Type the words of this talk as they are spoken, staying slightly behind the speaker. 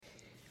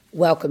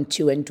Welcome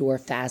to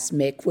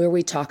Endorphasmic, where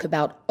we talk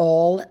about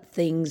all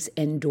things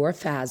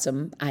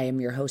endorphasm. I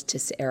am your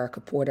hostess, Erica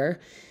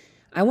Porter.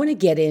 I want to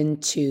get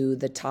into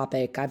the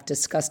topic, I've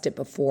discussed it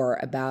before,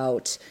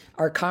 about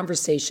our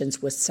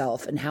conversations with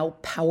self and how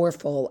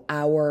powerful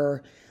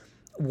our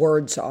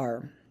words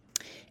are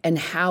and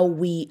how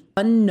we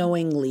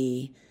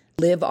unknowingly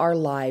live our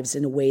lives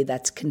in a way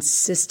that's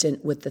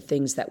consistent with the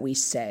things that we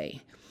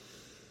say.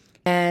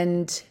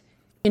 And,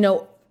 I'm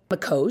a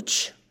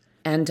coach.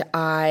 And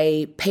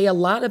I pay a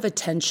lot of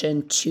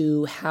attention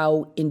to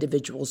how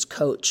individuals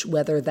coach,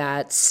 whether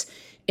that's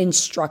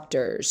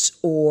instructors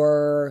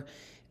or,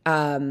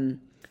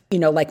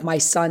 like my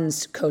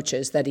son's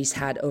coaches that he's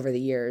had over the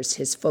years,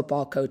 his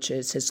football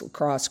coaches, his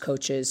lacrosse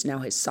coaches, now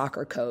his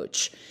soccer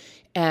coach.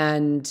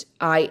 And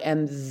I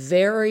am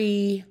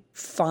very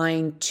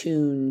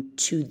fine-tuned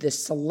to the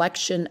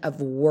selection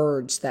of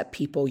words that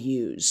people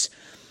use.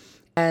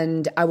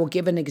 And I will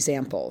give an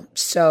example.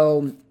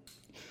 So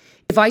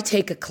if I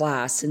take a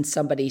class and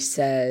somebody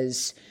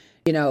says,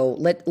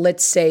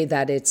 let's say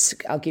that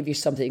I'll give you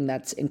something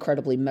that's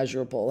incredibly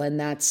measurable, and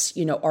that's,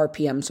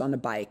 RPMs on a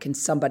bike. And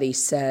somebody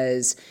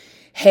says,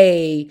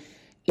 hey,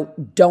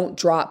 don't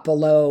drop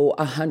below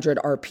 100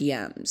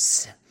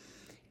 RPMs.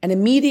 And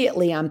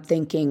immediately I'm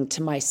thinking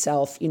to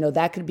myself,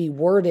 that could be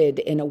worded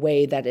in a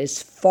way that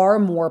is far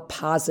more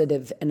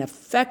positive and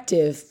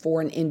effective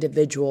for an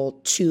individual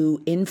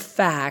to, in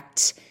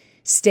fact,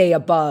 stay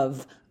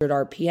above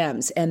 100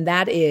 RPMs. And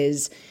that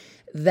is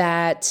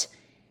that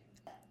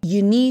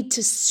you need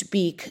to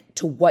speak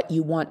to what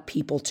you want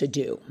people to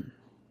do.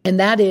 And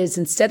that is,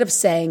 instead of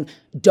saying,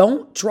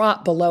 don't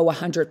drop below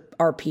 100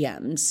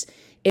 RPMs,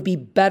 it'd be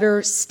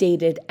better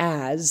stated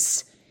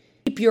as,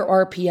 keep your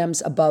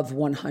RPMs above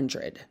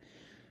 100.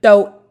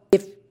 So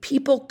if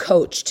people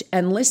coached,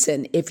 and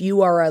listen, if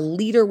you are a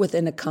leader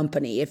within a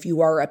company, if you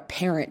are a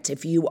parent,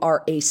 if you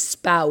are a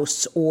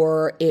spouse,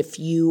 or if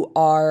you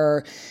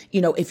are,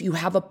 if you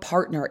have a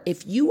partner,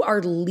 if you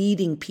are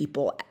leading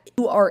people,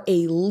 you are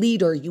a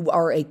leader, you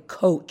are a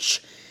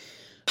coach.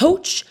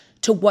 Coach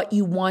to what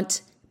you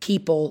want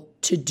people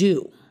to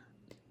do.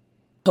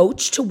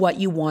 Coach to what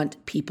you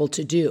want people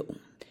to do.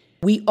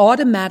 We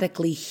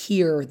automatically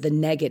hear the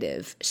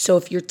negative. So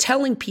if you're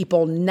telling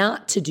people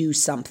not to do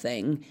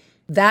something,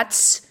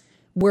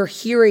 we're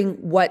hearing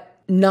what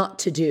not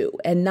to do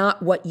and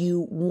not what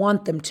you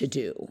want them to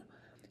do.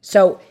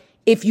 So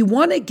if you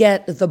want to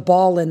get the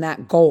ball in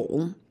that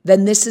goal,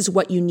 then this is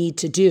what you need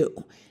to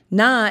do.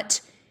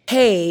 Not,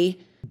 hey,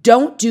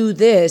 don't do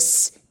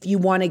this if you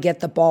want to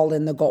get the ball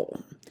in the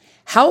goal.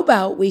 How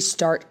about we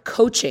start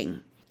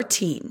coaching our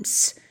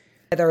teams,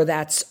 whether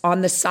that's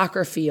on the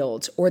soccer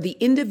field or the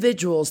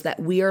individuals that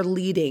we are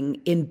leading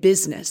in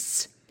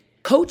business?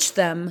 Coach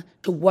them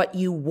to what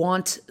you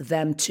want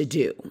them to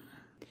do.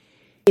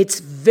 It's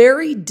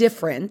very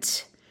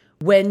different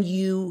when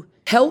you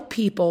tell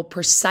people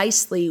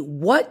precisely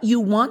what you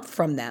want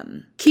from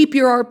them. Keep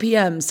your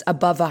RPMs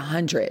above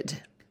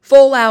 100.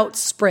 Full out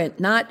sprint,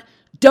 not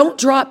don't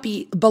drop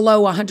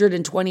below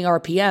 120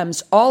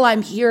 RPMs. All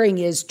I'm hearing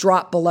is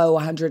drop below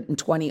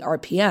 120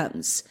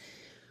 RPMs.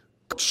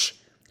 Coach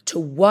to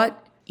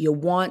what you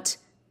want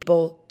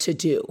people to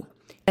do.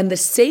 And the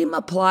same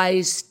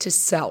applies to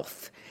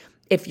self.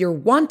 If you're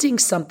wanting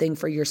something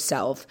for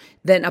yourself,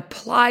 then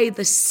apply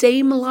the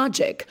same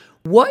logic.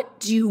 What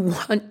do you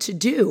want to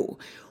do?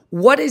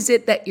 What is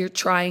it that you're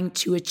trying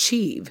to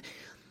achieve?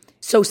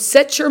 So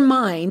set your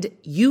mind,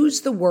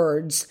 use the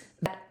words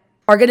that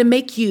are going to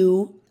make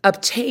you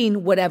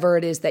obtain whatever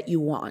it is that you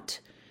want.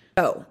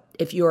 So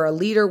if you are a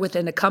leader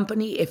within a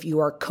company, if you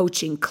are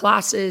coaching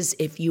classes,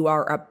 if you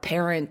are a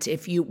parent,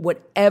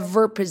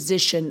 whatever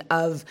position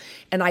of,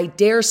 and I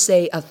dare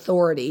say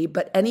authority,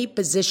 but any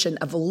position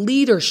of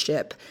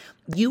leadership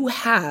you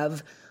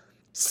have,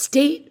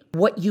 state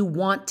what you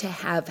want to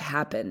have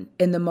happen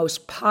in the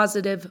most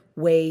positive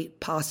way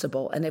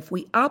possible. And if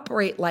we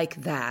operate like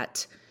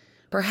that,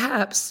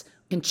 perhaps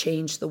we can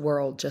change the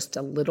world just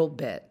a little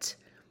bit.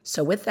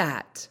 So with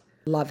that,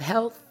 love,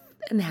 health,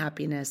 and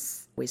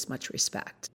happiness. Always much respect.